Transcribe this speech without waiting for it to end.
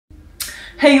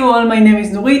Hey you all, my name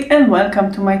is Nurit and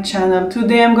welcome to my channel.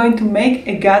 Today I'm going to make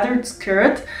a gathered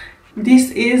skirt.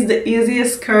 This is the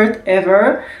easiest skirt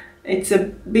ever. It's a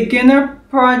beginner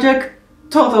project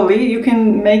totally. You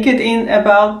can make it in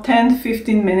about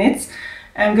 10-15 minutes.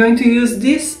 I'm going to use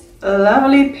this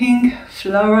lovely pink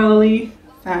florally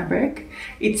fabric.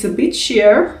 It's a bit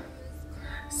sheer,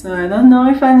 so I don't know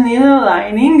if I need a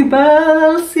lining, but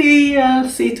I'll see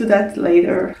to that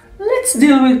later. Let's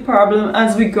deal with problem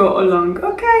as we go along,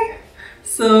 okay?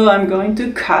 So I'm going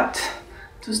to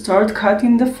start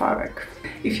cutting the fabric.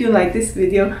 If you like this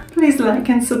video, please like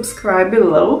and subscribe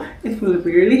below. It will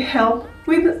really help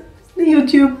with the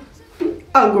YouTube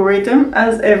algorithm,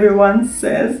 as everyone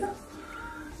says.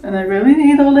 And I really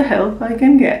need all the help I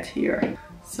can get here.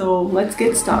 So let's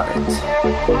get started.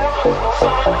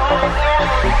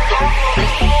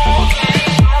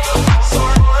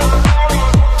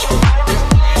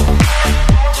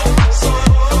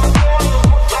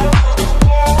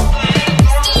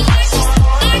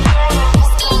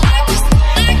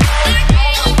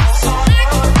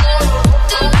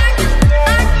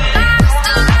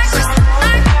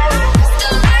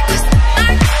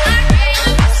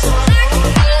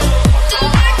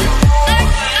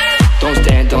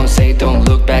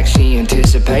 She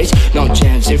anticipates no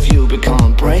chance if you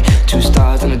become prey. Two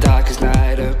stars in the darkest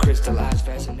night, a crystallized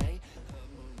fascinate.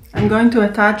 I'm going to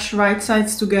attach right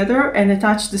sides together and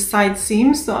attach the side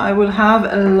seams, so I will have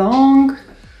a long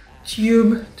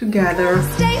tube together.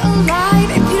 Stay alive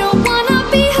if you don't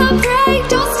wanna be her prey.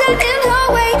 Don't stand in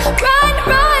her way. Run,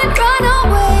 run, run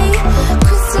away.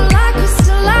 Crystallize,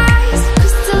 crystallize,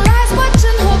 crystallize,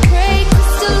 watching her prey.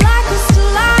 Crystallize,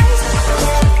 crystallize.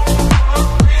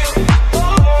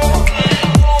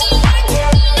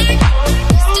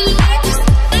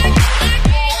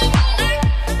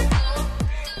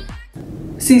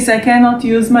 Since I cannot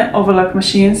use my overlock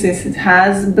machine since it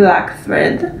has black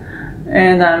thread,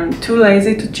 and I'm too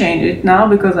lazy to change it now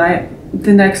because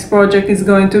the next project is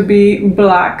going to be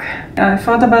black. I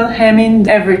thought about hemming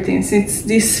everything since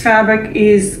this fabric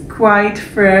is quite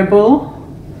frayable.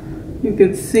 You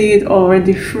could see it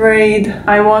already frayed.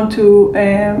 I want to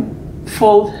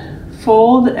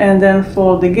fold and then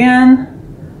fold again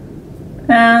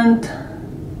and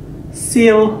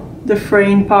seal the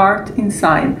fraying part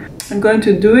inside. I'm going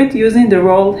to do it using the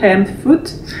rolled hem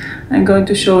foot. I'm going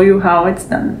to show you how it's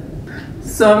done.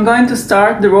 So I'm going to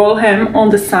start the roll hem on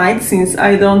the side since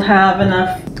I don't have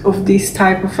enough of this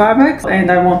type of fabric and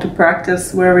I want to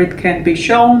practice where it can be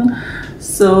shown,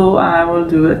 so I will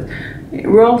do it.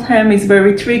 Rolled hem is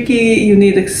very tricky. You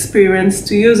need experience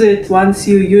to use it. Once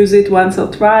you use it once or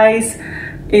twice,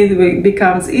 it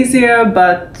becomes easier,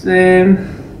 but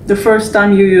the first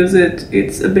time you use it,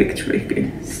 it's a bit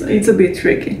tricky.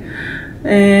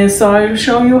 So I'll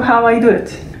show you how I do it.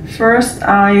 First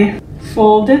I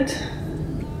fold it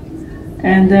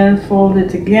and then fold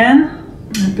it again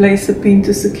and place a pin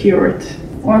to secure it.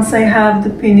 Once I have the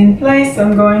pin in place,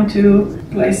 I'm going to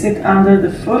place it under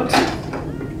the foot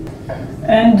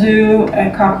and do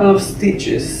a couple of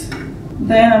stitches.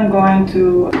 Then I'm going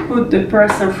to put the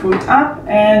presser foot up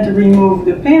and remove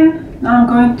the pin. Now I'm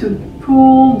going to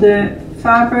pull the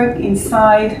fabric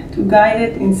inside to guide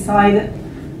it inside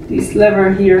this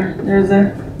lever here. There's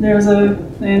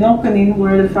an opening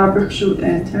where the fabric should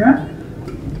enter.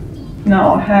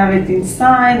 Now I have it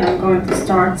inside. I'm going to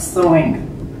start sewing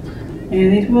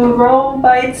and it will roll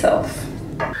by itself.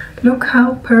 Look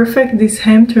how perfect this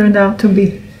hem turned out to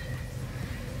be.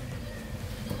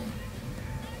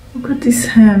 Look at this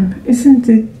hem, isn't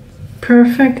it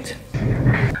perfect?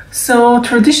 So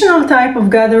traditional type of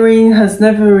gathering has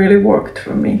never really worked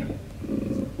for me.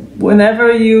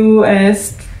 Whenever you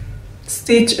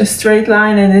stitch a straight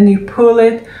line and then you pull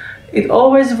it, it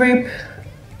always rips.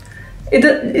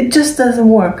 It just doesn't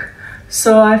work.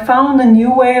 So I found a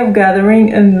new way of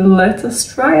gathering and let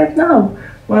us try it now.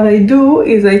 What I do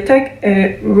is I take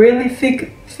a really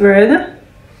thick thread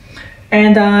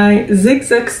and I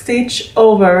zigzag stitch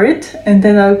over it and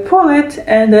then I'll pull it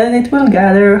and then it will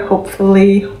gather,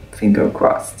 hopefully, finger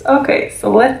crossed. Okay,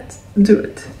 so let's do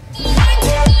it.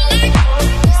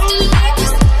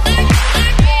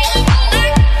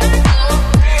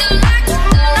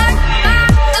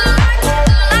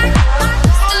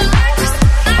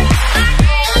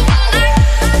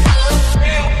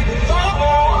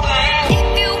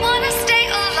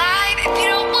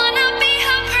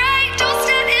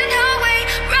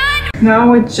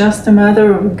 Now it's just a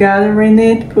matter of gathering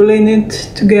it, pulling it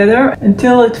together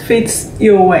until it fits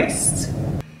your waist.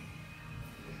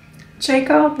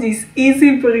 Check out this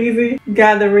easy breezy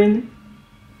gathering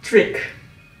trick.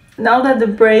 Now that the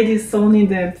braid is sewn in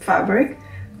the fabric,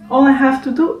 all I have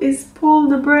to do is pull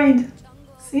the braid.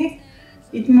 See?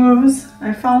 It moves.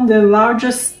 I found the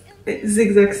largest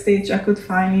zigzag stitch I could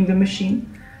find in the machine.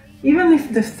 Even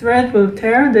if the thread will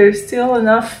tear, there's still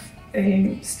enough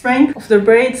strength of the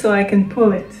braid so I can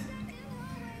pull it.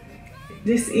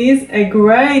 This is a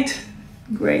great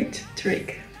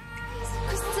trick.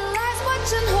 Crystallize,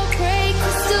 watching her break.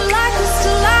 Crystallize,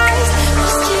 crystallize,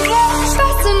 crystallize,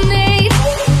 fascinate.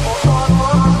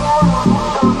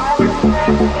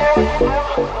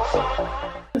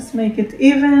 Just make it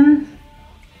even.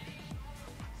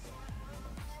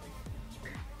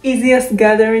 Easiest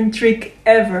gathering trick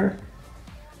ever.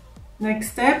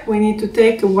 Next step, we need to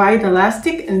take a wide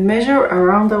elastic and measure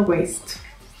around the waist.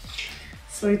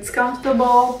 So it's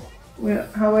comfortable,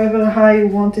 however high you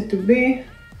want it to be.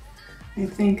 I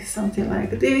think something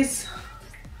like this,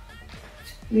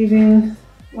 leaving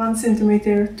 1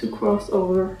 centimeter to cross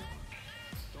over.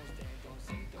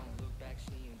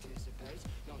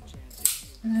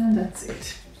 And that's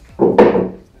it.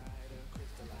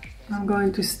 I'm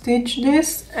going to stitch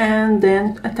this and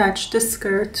then attach the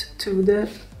skirt to the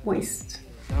waist.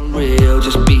 Unreal,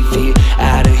 just beat feet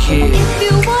out of here. If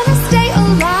you wanna stay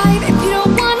alive, if you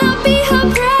don't wanna be her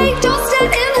prey, don't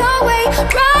stand in her way.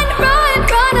 Run, run,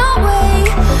 run away.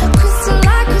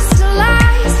 Crystallize,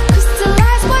 crystallize,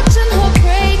 crystallize, watching her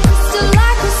prey.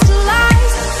 Crystallize,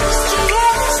 crystallize,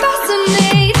 crystallize,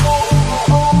 fascinate.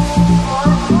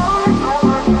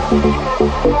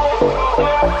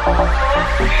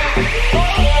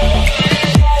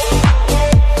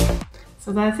 So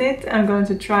that's it. I'm going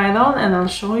to try it on and I'll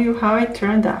show you how it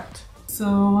turned out.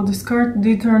 So the skirt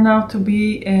did turn out to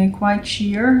be quite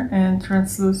sheer and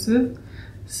translucent,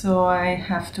 so I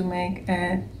have to make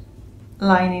a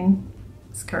lining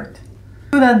skirt.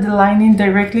 Put the lining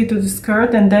directly to the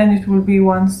skirt and then it will be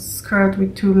one skirt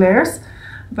with 2 layers.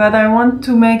 But I want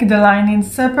to make the lining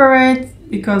separate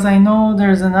because I know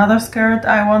there's another skirt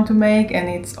I want to make and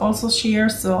it's also sheer,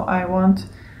 so I want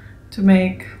to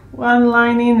make one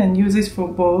lining and use it for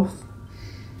both.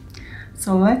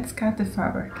 So let's cut the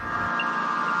fabric.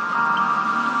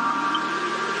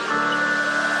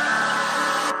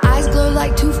 Eyes glow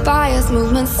like 2 fires,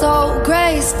 movement so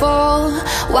graceful.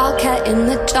 Wildcat in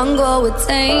the jungle with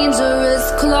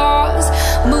dangerous claws.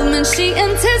 Movement she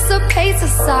anticipates, a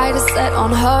sight is set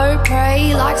on her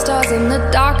prey. Like stars in the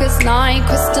darkest night,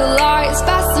 crystallize,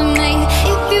 fascinate.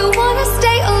 If you wanna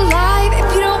stay alive,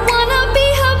 if you don't wanna be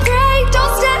her prey,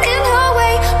 don't stand in her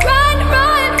way. Run,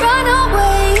 run, run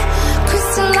away.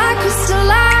 Crystallize,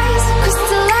 crystallize,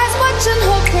 crystallize, watching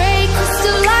her prey.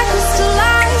 Crystallize,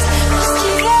 crystallize,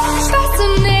 crystallize,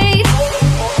 fascinate.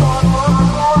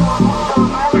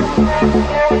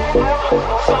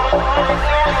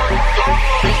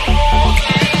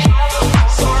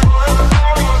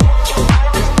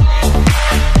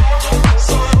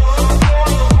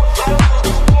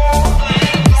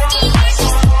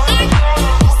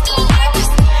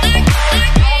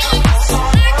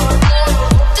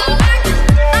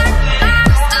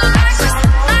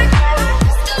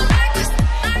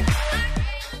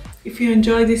 If you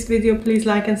enjoyed this video, please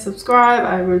like and subscribe.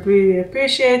 I would really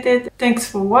appreciate it. Thanks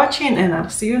for watching and I'll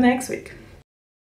see you next week.